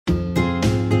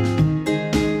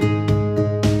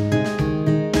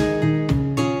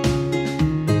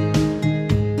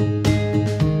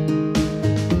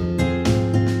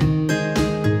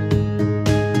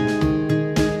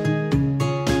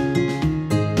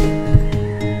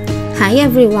Hi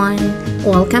everyone!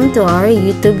 Welcome to our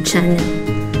YouTube channel.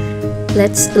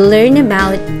 Let's learn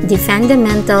about the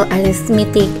fundamental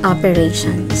arithmetic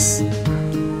operations.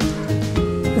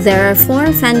 There are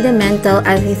four fundamental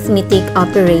arithmetic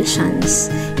operations,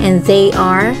 and they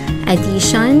are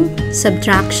addition,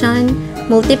 subtraction,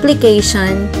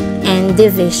 multiplication, and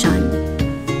division.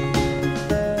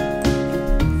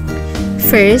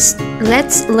 First,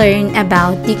 let's learn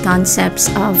about the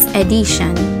concepts of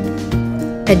addition.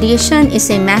 Addition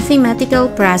is a mathematical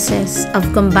process of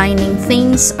combining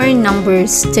things or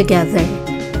numbers together.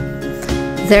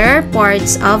 There are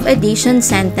parts of addition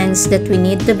sentence that we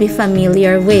need to be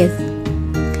familiar with.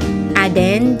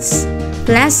 Addends,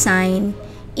 plus sign,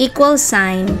 equal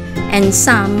sign, and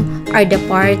sum are the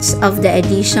parts of the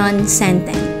addition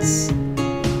sentence.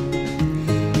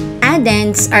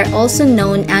 Addends are also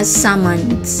known as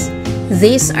summands.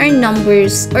 These are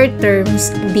numbers or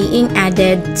terms being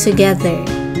added together.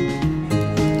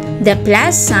 The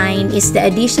plus sign is the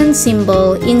addition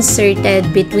symbol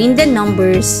inserted between the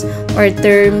numbers or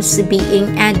terms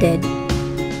being added.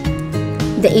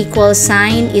 The equal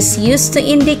sign is used to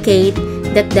indicate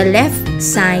that the left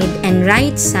side and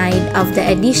right side of the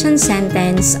addition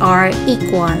sentence are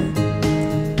equal.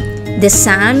 The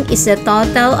sum is the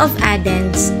total of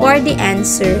addends or the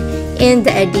answer in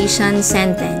the addition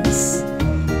sentence.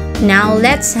 Now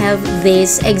let's have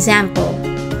this example.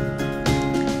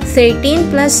 13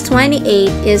 plus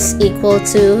 28 is equal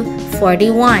to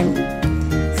 41.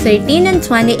 13 and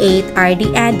 28 are the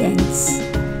addends.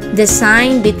 The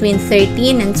sign between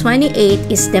 13 and 28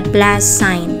 is the plus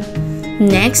sign.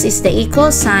 Next is the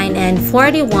equal sign, and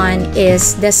 41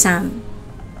 is the sum.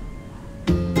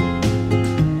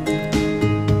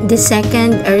 The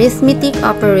second arithmetic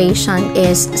operation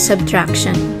is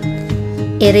subtraction.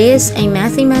 It is a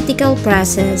mathematical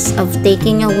process of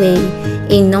taking away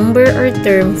a number or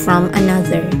term from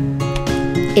another.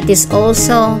 It is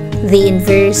also the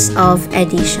inverse of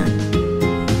addition.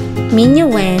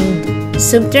 Minuend,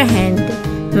 subtrahend,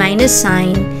 minus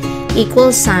sign,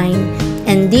 equal sign,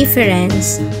 and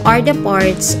difference are the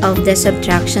parts of the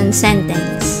subtraction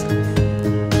sentence.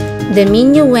 The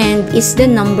minuend is the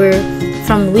number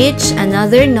from which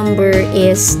another number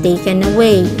is taken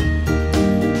away.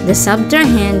 The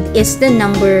subtrahend is the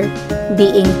number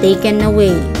being taken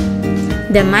away.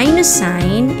 The minus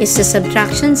sign is the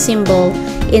subtraction symbol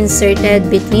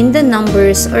inserted between the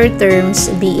numbers or terms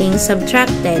being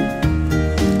subtracted.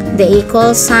 The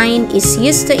equal sign is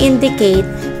used to indicate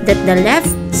that the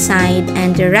left side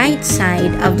and the right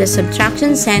side of the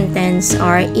subtraction sentence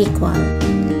are equal.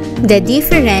 The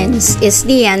difference is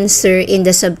the answer in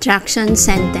the subtraction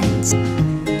sentence.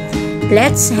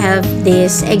 Let's have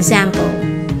this example.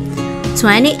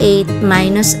 28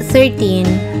 minus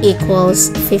 13 equals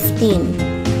 15.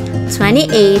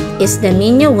 28 is the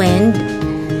minuend,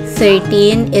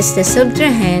 13 is the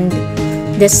subtrahend,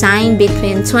 the sign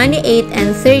between 28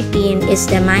 and 13 is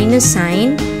the minus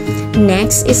sign,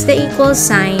 next is the equal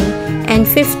sign, and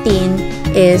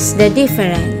 15 is the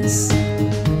difference.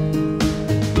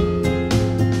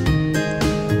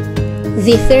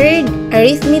 The third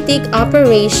arithmetic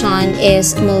operation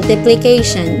is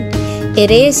multiplication.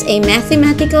 It is a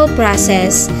mathematical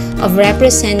process of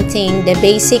representing the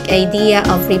basic idea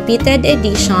of repeated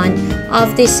addition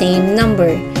of the same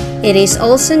number. It is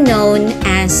also known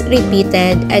as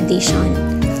repeated addition.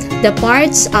 The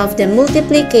parts of the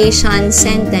multiplication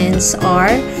sentence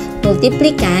are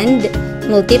multiplicand,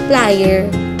 multiplier,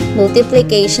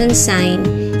 multiplication sign,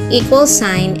 equal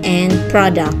sign, and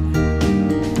product.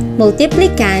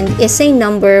 Multiplicand is a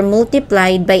number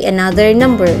multiplied by another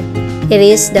number. It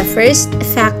is the first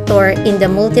factor in the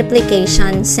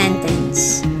multiplication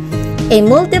sentence. A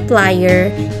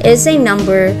multiplier is a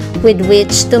number with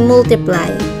which to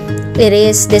multiply. It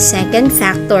is the second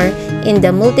factor in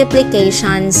the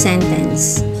multiplication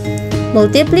sentence.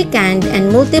 Multiplicand and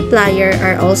multiplier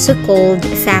are also called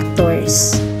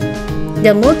factors.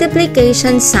 The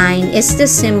multiplication sign is the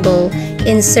symbol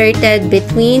inserted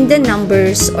between the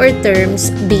numbers or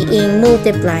terms being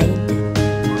multiplied.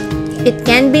 It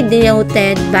can be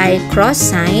denoted by cross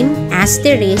sign,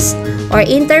 asterisk, or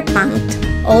interpunct,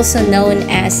 also known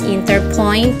as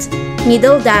interpoint,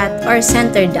 middle dot, or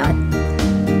center dot.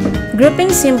 Grouping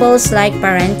symbols like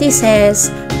parentheses,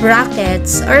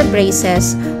 brackets, or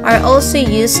braces are also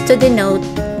used to denote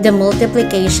the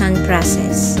multiplication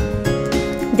process.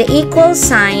 The equal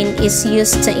sign is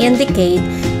used to indicate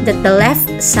that the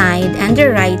left side and the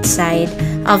right side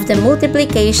of the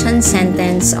multiplication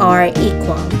sentence are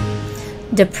equal.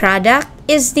 The product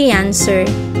is the answer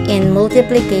in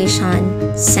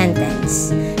multiplication sentence.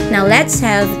 Now let's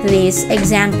have this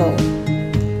example.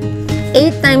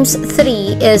 8 times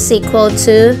 3 is equal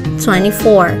to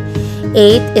 24.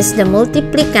 8 is the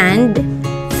multiplicand,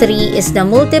 3 is the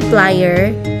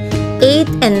multiplier. 8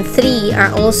 and 3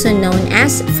 are also known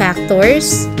as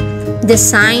factors. The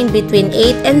sign between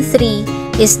 8 and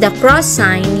 3 is the cross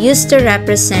sign used to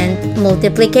represent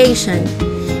multiplication.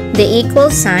 The equal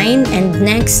sign, and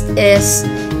next is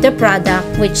the product,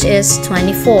 which is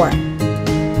 24.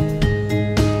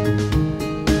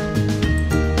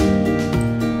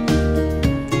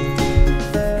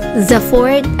 The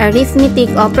fourth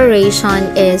arithmetic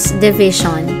operation is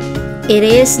division. It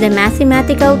is the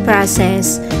mathematical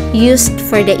process used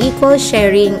for the equal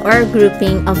sharing or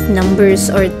grouping of numbers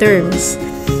or terms.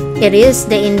 It is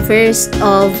the inverse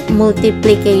of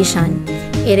multiplication.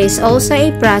 It is also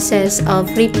a process of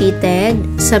repeated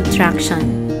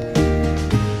subtraction.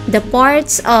 The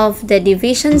parts of the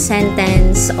division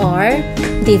sentence are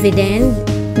dividend,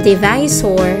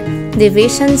 divisor,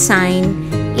 division sign,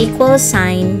 equal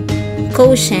sign,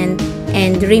 quotient,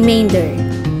 and remainder.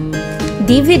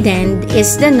 Dividend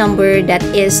is the number that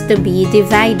is to be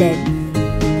divided.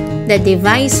 The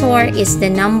divisor is the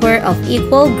number of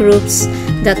equal groups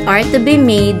that are to be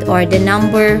made, or the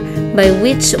number by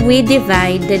which we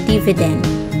divide the dividend.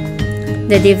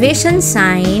 The division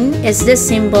sign is the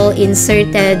symbol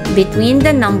inserted between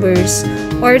the numbers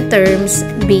or terms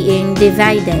being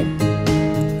divided.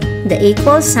 The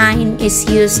equal sign is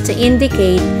used to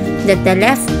indicate that the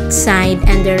left side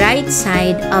and the right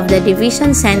side of the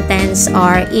division sentence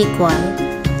are equal.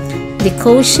 The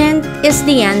quotient is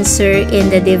the answer in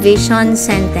the division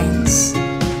sentence.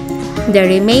 The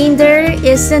remainder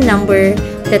is the number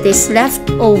that is left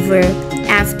over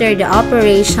after the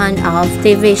operation of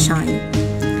division.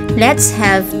 Let's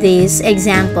have this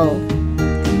example.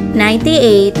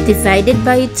 98 divided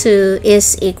by 2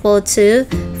 is equal to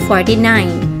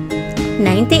 49.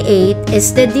 98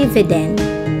 is the dividend.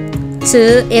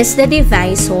 2 is the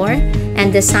divisor,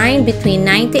 and the sign between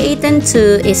 98 and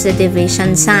 2 is the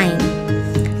division sign.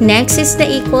 Next is the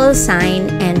equal sign,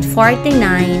 and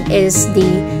 49 is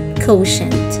the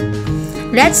quotient.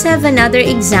 Let's have another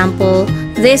example.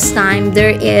 This time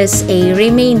there is a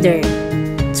remainder.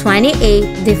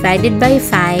 28 divided by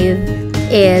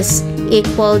 5 is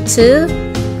equal to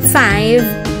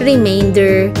 5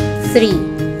 remainder 3.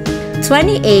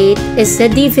 28 is the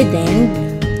dividend,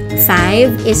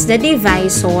 5 is the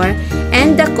divisor,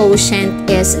 and the quotient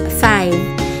is 5.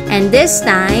 And this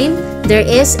time, there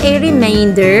is a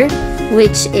remainder,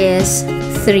 which is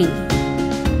 3.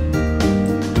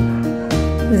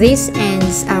 This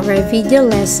ends our video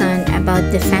lesson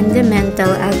about the fundamental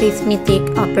arithmetic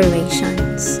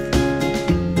operations.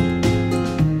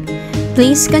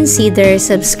 Please consider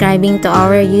subscribing to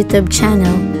our YouTube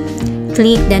channel.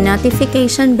 Click the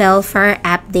notification bell for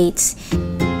updates.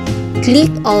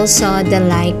 Click also the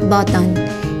like button.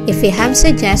 If you have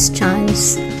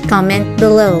suggestions, comment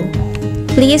below.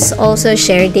 Please also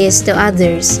share this to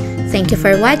others. Thank you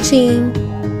for watching.